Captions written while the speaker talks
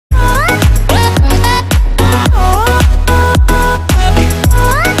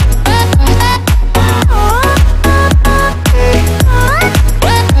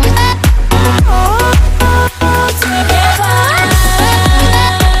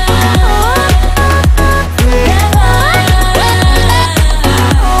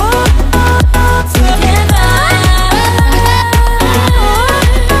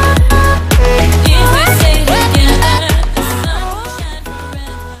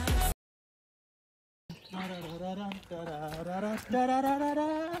Alright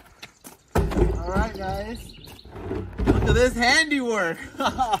guys, look at this handiwork.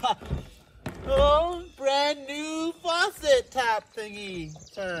 Oh, brand new faucet tap thingy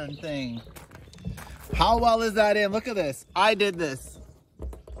turn thing. How well is that in? Look at this. I did this.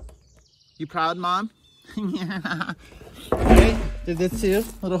 You proud, Mom? Yeah. Okay, did this too.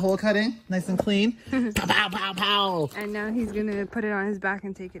 Little hole cutting, nice and clean. Pow, pow, pow, pow. And now he's gonna put it on his back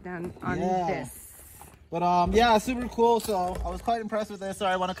and take it down on this. But yeah, super cool. So I was quite impressed with this.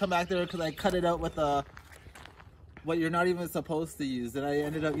 Sorry, I want to come back there because I cut it out with what you're not even supposed to use. And I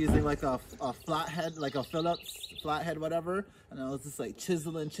ended up using like a flathead, like a Phillips flathead, whatever. And I was just like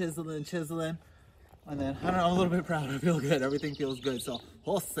chiseling. And then, I don't know, I'm a little bit proud. I feel good. Everything feels good. So,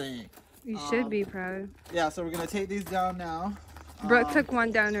 whole thing. You should be proud. Yeah, so we're going to take these down now. Brooke took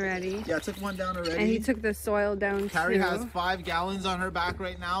one down already. Yeah, I took one down already. And he took the soil down Carrie too. has 5 gallons on her back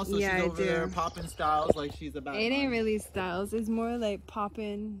right now, so she's over there popping styles like she's about. It ain't really styles. It's more like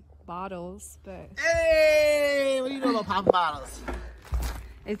popping bottles, but. Hey, what do you know about popping bottles?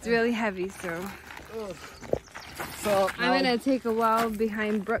 It's really heavy, so. Ugh. So I'm gonna take a while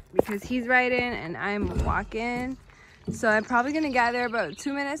behind Brooke because he's riding and I'm walking. So I'm probably gonna get there about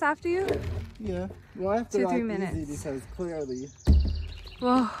 2 minutes after you. Yeah. Well, I have to 2-3 minutes. because clearly.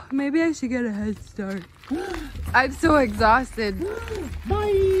 Well, maybe I should get a head start. I'm so exhausted.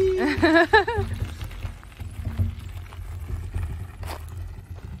 Bye.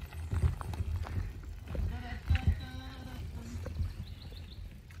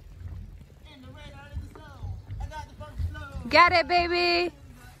 Get it, baby.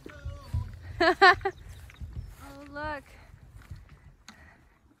 Oh, look.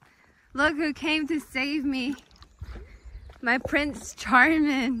 Look who came to save me. My Prince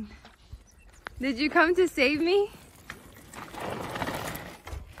Charming. Did you come to save me?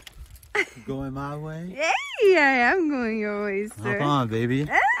 Going my way? Hey, I am going your way, sir. Hop on, baby.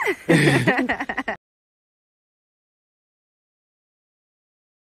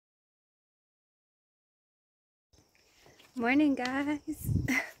 Morning, guys.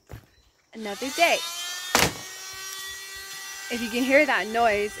 Another day. If you can hear that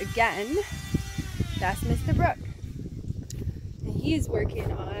noise again, that's Mr. Brook. And he is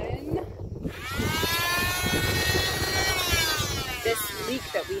working on this leak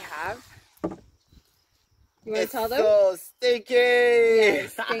that we have. You want to tell them? So stinky! Yeah,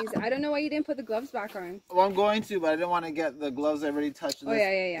 it stinks. I don't know why you didn't put the gloves back on. Well, I'm going to, but I didn't want to get the gloves. I already touched this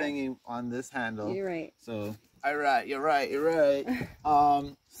thingy on this handle. You're right. So, you're right.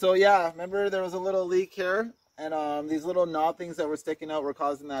 So yeah, remember there was a little leak here, and these little knob things that were sticking out were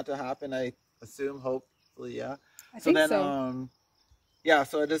causing that to happen. I assume, hopefully, yeah. I think so. Yeah,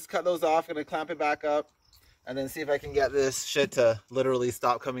 so I just cut those off. Gonna clamp it back up, and then see if I can get this shit to literally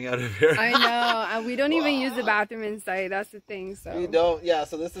stop coming out of here. I know, and we don't even use the bathroom inside. That's the thing. So we don't. Yeah,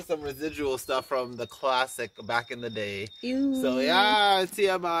 so this is some residual stuff from the classic back in the day. Ew. So yeah,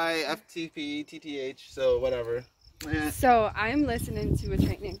 TMI, FTP, TTH, so whatever. So I'm listening to a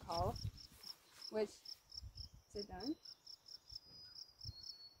training call, which is it done?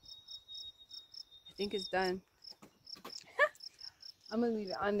 I think it's done. I'm gonna leave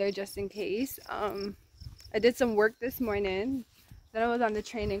it on there just in case. I did some work this morning. Then I was on the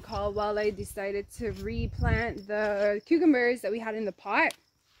training call while I decided to replant the cucumbers that we had in the pot.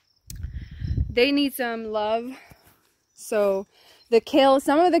 They need some love. So the kale,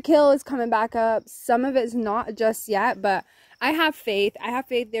 some of the kale is coming back up. Some of it's not just yet, but I have faith. I have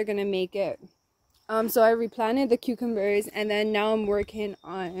faith they're gonna make it. So I replanted the cucumbers, and then now I'm working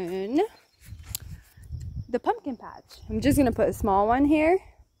on the pumpkin patch. I'm just gonna put a small one here.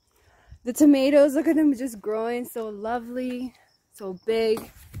 The tomatoes, look at them just growing so lovely, so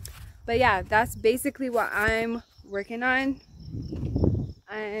big. But yeah, that's basically what I'm working on.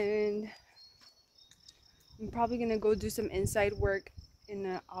 And I'm probably gonna go do some inside work in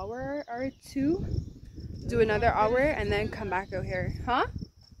an hour or two. Do another hour and then come back out here. Huh?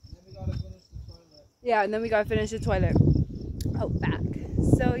 Yeah, and then we gotta finish the toilet out back.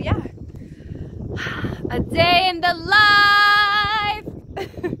 So yeah. A day in the life.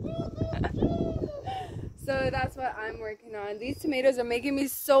 So that's what I'm working on. These tomatoes are making me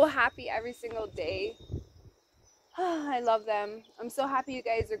so happy every single day. I love them. I'm so happy you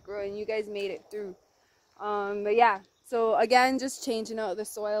guys are growing. You guys made it through. But yeah, so again, just changing out the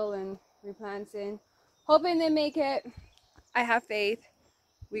soil and replanting, hoping they make it. I have faith.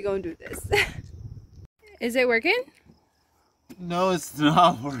 We gonna do this. Is it working? No, it's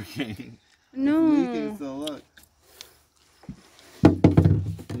not working. No. It's leaking, so look.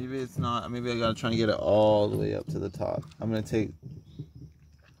 Maybe it's not. Maybe I gotta try and get it all the way up to the top. I'm gonna take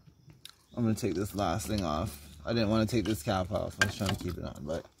this last thing off. I didn't want to take this cap off. I was trying to keep it on,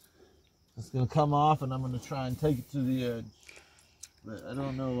 but it's gonna come off, and I'm gonna try and take it to the edge. But I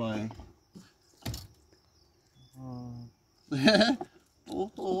don't know why.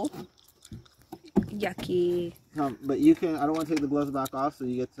 Yucky. But you can. I don't want to take the gloves back off, so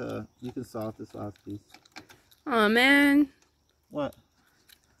you can saw off this last piece. Oh man. What?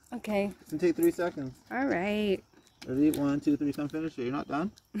 Okay. It's gonna take 3 seconds. All right. Ready? 1, 2, 3. Come finish it. You're not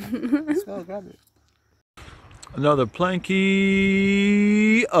done. Let's go. Grab it. Another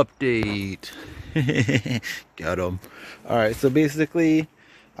planky update. Got him. All right. So basically,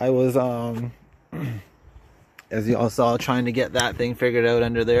 I was as you all saw, trying to get that thing figured out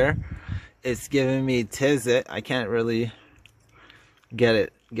under there. It's giving me tizit. I can't really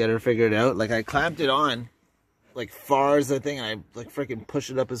get her figured out. Like, I clamped it on like far as the thing, and I like freaking push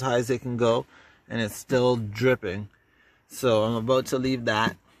it up as high as it can go, and it's still dripping. So I'm about to leave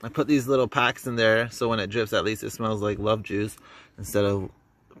that. I put these little packs in there so when it drips, at least it smells like love juice instead of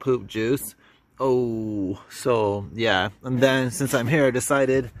poop juice. Oh, so yeah. And then since I'm here, I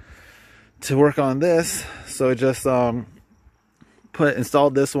decided to work on this. So I just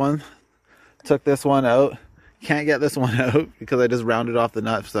installed this one, took this one out. Can't get this one out because I just rounded off the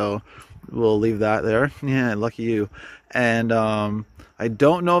nut, so we'll leave that there. Yeah, lucky you. And I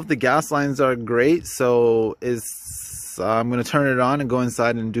don't know if the gas lines are great, so I'm gonna turn it on and go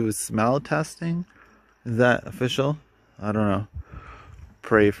inside and do a smell testing. Is that official? I don't know.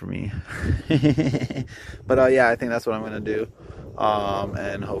 Pray for me. But yeah, I think that's what I'm gonna do,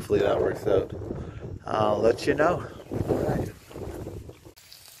 and hopefully that works out. I'll let you know. All right.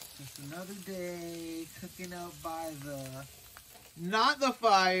 Just another day cooking out by not the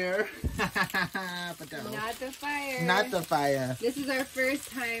fire. But no. Not the fire. Not the fire. This is our first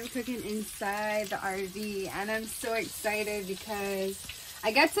time cooking inside the RV, and I'm so excited because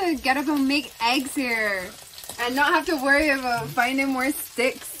I get to get up and make eggs here and not have to worry about finding more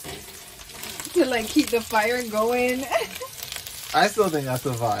sticks to like keep the fire going. I still think that's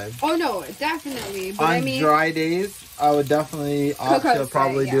a vibe. Oh no, definitely. But on I mean, dry days, I would definitely opt to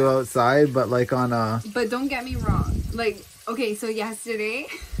probably do outside, but like on a... But don't get me wrong. Like, okay, so yesterday,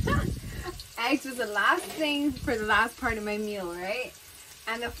 eggs was the last thing for the last part of my meal, right?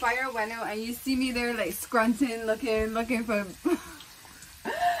 And the fire went out, and you see me there like scrunting, looking for...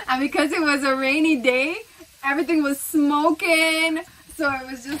 And because it was a rainy day, everything was smoking. So it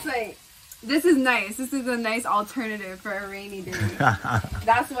was just like, this is nice. This is a nice alternative for a rainy day.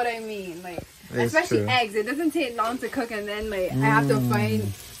 That's what I mean. Like, it's especially true. Eggs. It doesn't take long to cook, and then like I have to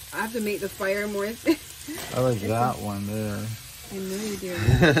make the fire more. I like that one there. I know you do.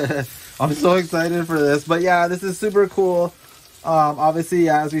 I'm so excited for this. But yeah, this is super cool. Obviously,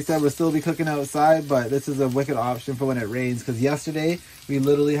 yeah, as we said, we'll still be cooking outside, but this is a wicked option for when it rains. Because yesterday, we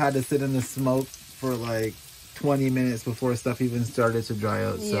literally had to sit in the smoke for like 20 minutes before stuff even started to dry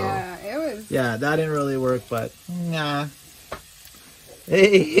out. So yeah, it was. Yeah, that didn't really work, but nah.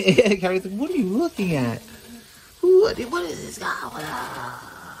 Hey, Carrie's like, what are you looking at? What is this guy?